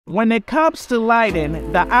When it comes to lighting,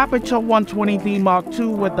 the Aputure 120d Mark II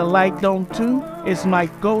with the Light Dome 2 is my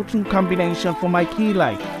go-to combination for my key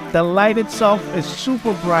light. The light itself is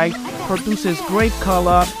super bright, produces great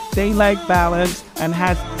color, daylight balance, and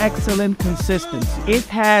has excellent consistency. It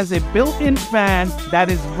has a built-in fan that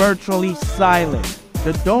is virtually silent.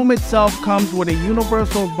 The dome itself comes with a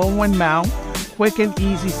universal Bowen mount, quick and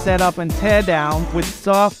easy setup and tear down with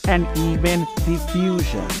soft and even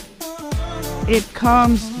diffusion. It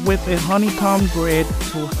comes with a honeycomb grid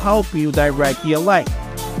to help you direct your light.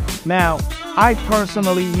 Now, I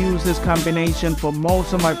personally use this combination for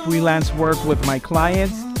most of my freelance work with my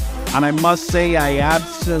clients, and I must say I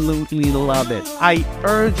absolutely love it. I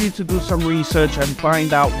urge you to do some research and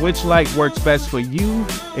find out which light works best for you.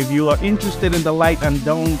 If you are interested in the light and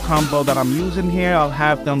dome combo that I'm using here, I'll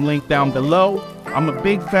have them linked down below. I'm a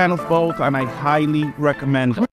big fan of both and I highly recommend them.